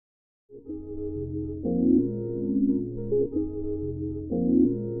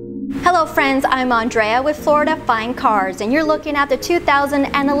Hello friends, I'm Andrea with Florida Fine Cars, and you're looking at the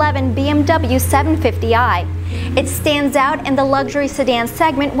 2011 BMW 750i. It stands out in the luxury sedan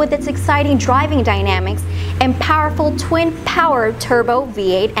segment with its exciting driving dynamics and powerful twin-power turbo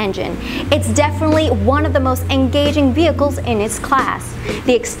V8 engine. It's definitely one of the most engaging vehicles in its class.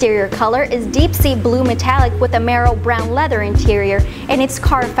 The exterior color is deep sea blue metallic with a marrow brown leather interior, and it's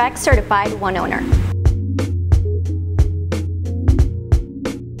Carfax certified one owner.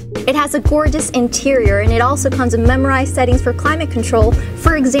 It has a gorgeous interior, and it also comes with memorized settings for climate control.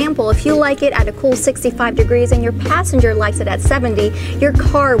 For example, if you like it at a cool 65 degrees and your passenger likes it at 70, your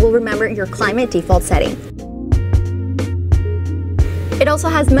car will remember your climate default setting. It also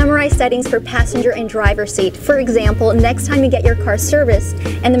has memorized settings for passenger and driver seat. For example, next time you get your car serviced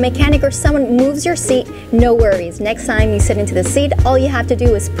and the mechanic or someone moves your seat, no worries. Next time you sit into the seat, all you have to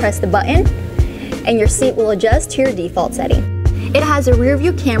do is press the button and your seat will adjust to your default setting. It has a rear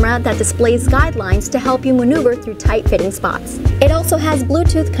view camera that displays guidelines to help you maneuver through tight-fitting spots. It also has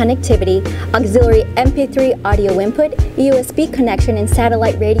Bluetooth connectivity, auxiliary MP3 audio input, USB connection and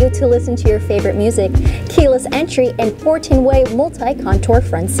satellite radio to listen to your favorite music, keyless entry, and 14-way multi-contour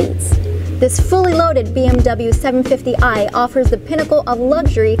front seats. This fully loaded BMW 750i offers the pinnacle of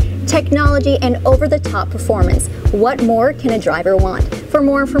luxury, technology, and over-the-top performance. What more can a driver want? For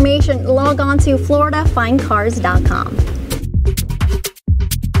more information, log on to floridafinecars.com.